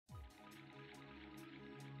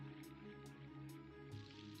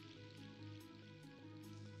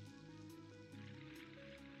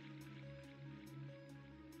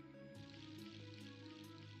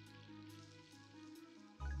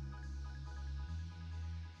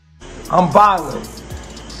I'm violent.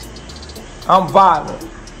 I'm violent.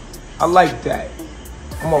 I like that.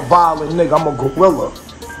 I'm a violent nigga. I'm a gorilla.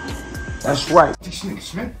 That's right. These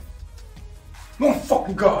niggas, man. No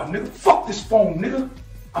fucking God, nigga. Fuck this phone, nigga.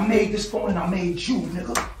 I made this phone and I made you,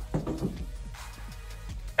 nigga.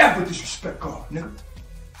 Ever disrespect God, nigga.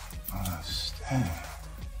 I understand.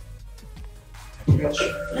 Bitch.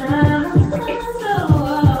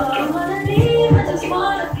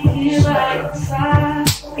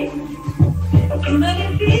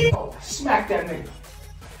 Oh, smack that nigga.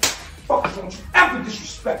 Fuck, don't you ever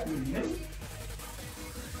disrespect me, nigga.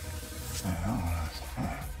 Man, I don't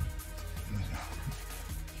understand.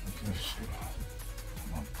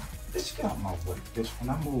 Bitch, get out my way, bitch. When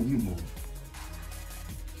I move, you move.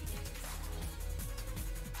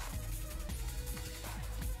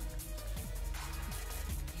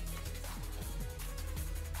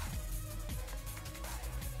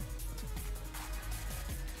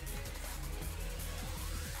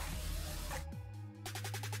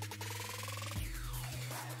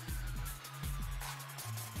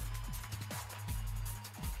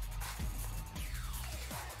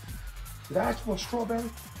 Did I ask for a strawberry?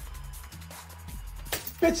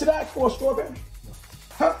 Bitch, did I ask for a strawberry?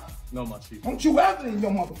 Huh? No, my chief. Don't you ever in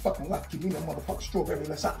your motherfucking life give me no motherfucking strawberry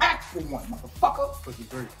unless I ask for one, motherfucker. Pussy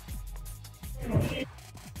great.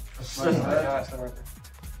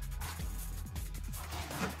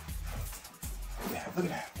 Yeah, look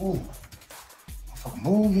at that. Ooh. Motherfucking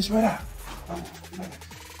move this right out.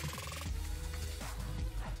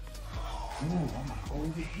 Ooh, I'm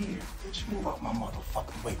over here. Bitch, move up my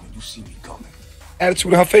motherfucking way when you see me coming.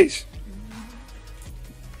 Attitude in her face.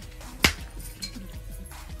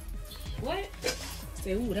 What?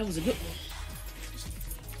 Say, ooh, that was a good one.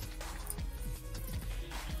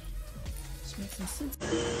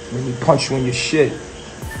 Let me punch you in your shit.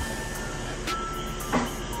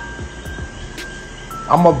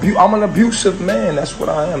 I'm an abusive man. That's what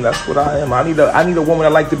I am. That's what I am. I need a woman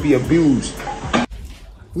that like to be abused.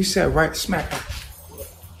 We said right, smack her.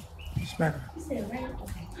 Smack her. You said right?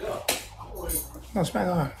 No, smack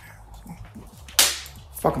her.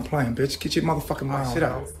 Fucking playing, bitch. Get your motherfucking mind. Sit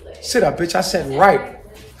up. Sit up, bitch. I said right.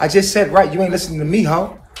 I just said right. You ain't listening to me,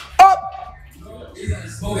 ho. Up!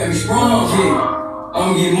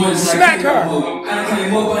 Smack her!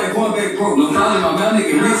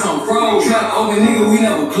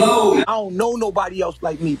 I don't know nobody else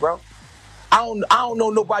like me, bro. I don't know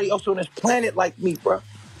nobody else on this planet like me, bro.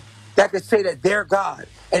 That could say that they're God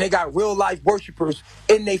and they got real life worshipers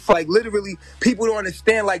in they like literally people don't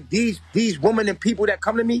understand like these women and people that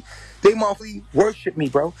come to me, they mostly worship me,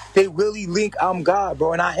 bro. They really link I'm God,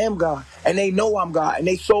 bro, and I am God, and they know I'm God, and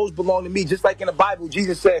they souls belong to me. Just like in the Bible,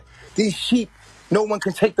 Jesus said, these sheep, no one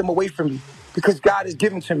can take them away from me because God has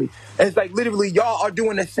given to me. And it's like literally y'all are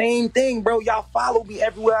doing the same thing, bro. Y'all follow me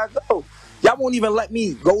everywhere I go. Y'all won't even let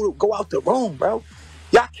me go out the room, bro.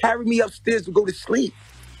 Y'all carry me upstairs to go to sleep.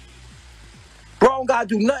 Bro, I don't gotta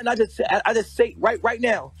do nothing. I just say right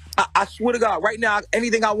now. I swear to God, right now,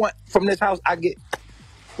 anything I want from this house, I get.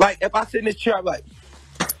 Like, if I sit in this chair, I'm like,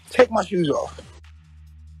 take my shoes off.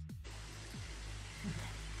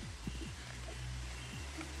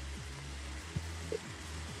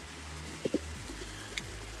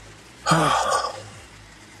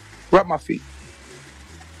 Rub my feet.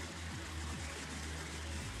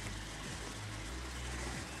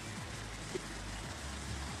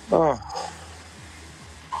 Oh.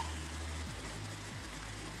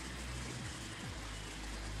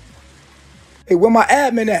 Hey, where my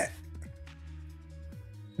admin at?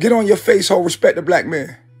 Get on your face, ho. Respect the black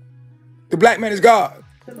man. The black man is God.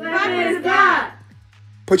 The black man is God.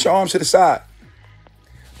 Put your arms to the side.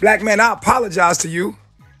 Black man, I apologize to you.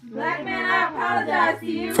 Black man, I apologize to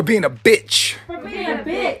you. For being a bitch. For being a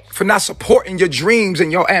bitch. For not supporting your dreams and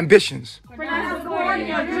your ambitions. For not supporting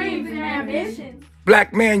your dreams and ambitions.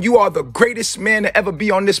 Black man, you are the greatest man to ever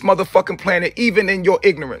be on this motherfucking planet, even in your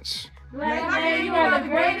ignorance. Black man, you are the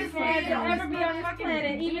greatest man to ever be on this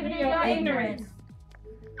planet, even in your ignorance.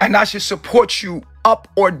 And I should support you up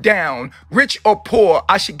or down, rich or poor.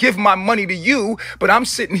 I should give my money to you, but I'm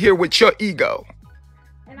sitting here with your ego.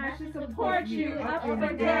 And I should support you up or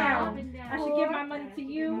down. I should give my money to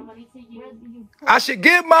you. I should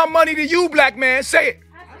give my money to you, black man. Say it.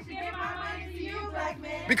 I should give my money to you, black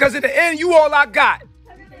man. Because at the end, you all I got.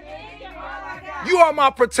 You are my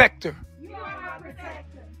protector. You are my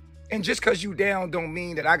protector. And just because you down don't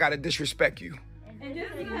mean that I got to disrespect you. And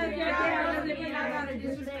just because you're down doesn't mean I gotta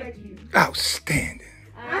disrespect you. Outstanding.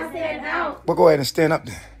 I stand out. Well, go ahead and stand up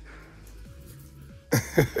then.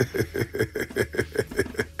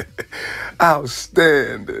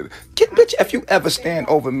 Outstanding. Get Bitch, if you ever stand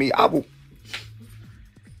over me, I will.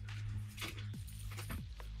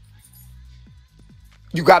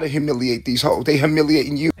 You gotta humiliate these hoes. They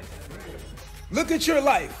humiliating you. Look at your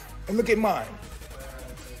life and look at mine.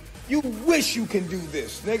 You wish you can do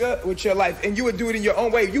this, nigga, with your life, and you would do it in your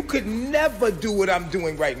own way. You could never do what I'm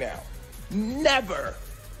doing right now. Never.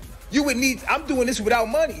 You would need, I'm doing this without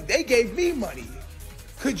money. They gave me money.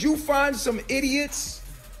 Could you find some idiots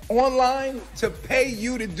online to pay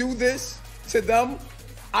you to do this to them?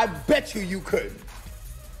 I bet you could.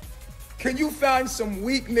 Can you find some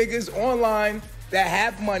weak niggas online that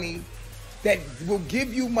have money that will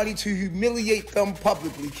give you money to humiliate them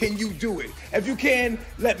publicly? Can you do it? If you can,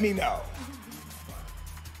 let me know.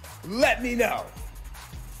 Let me know.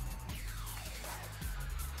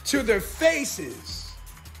 To their faces,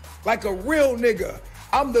 like a real nigga.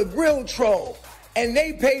 I'm the real troll, and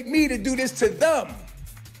they paid me to do this to them.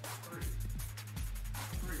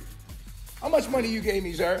 How much money you gave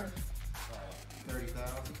me, sir?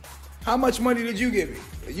 30,000. How much money did you give me?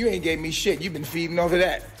 You ain't gave me shit. You've been feeding off of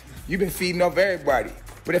that. You've been feeding off everybody.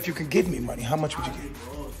 But if you can give me money, how much would you give?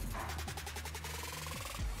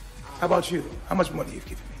 How about you? How much money you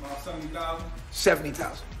giving me? About 70,000.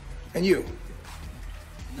 70,000. And you?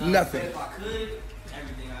 Nothing. If I could,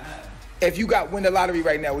 everything I have. If you got win the lottery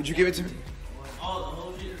right now, would you give it to me? All the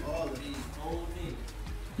whole shit. All of these whole things.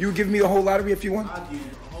 You would give me the whole lottery if you won? I'll give you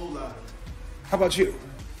a whole lot. How about you?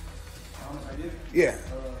 How much I give? Yeah.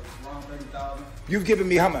 Around 30,000. You've given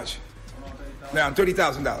me how much? Around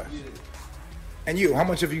 30,000. Now, $30,000. Yeah. And you, how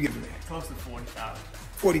much have you given me? Close to 40,000.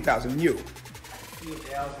 40,000. And you? Few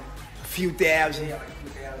thousand. A few thousand. Yeah, like a few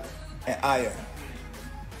thousand. And I am.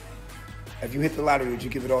 If you hit the lottery, would you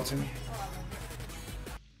give it all to me?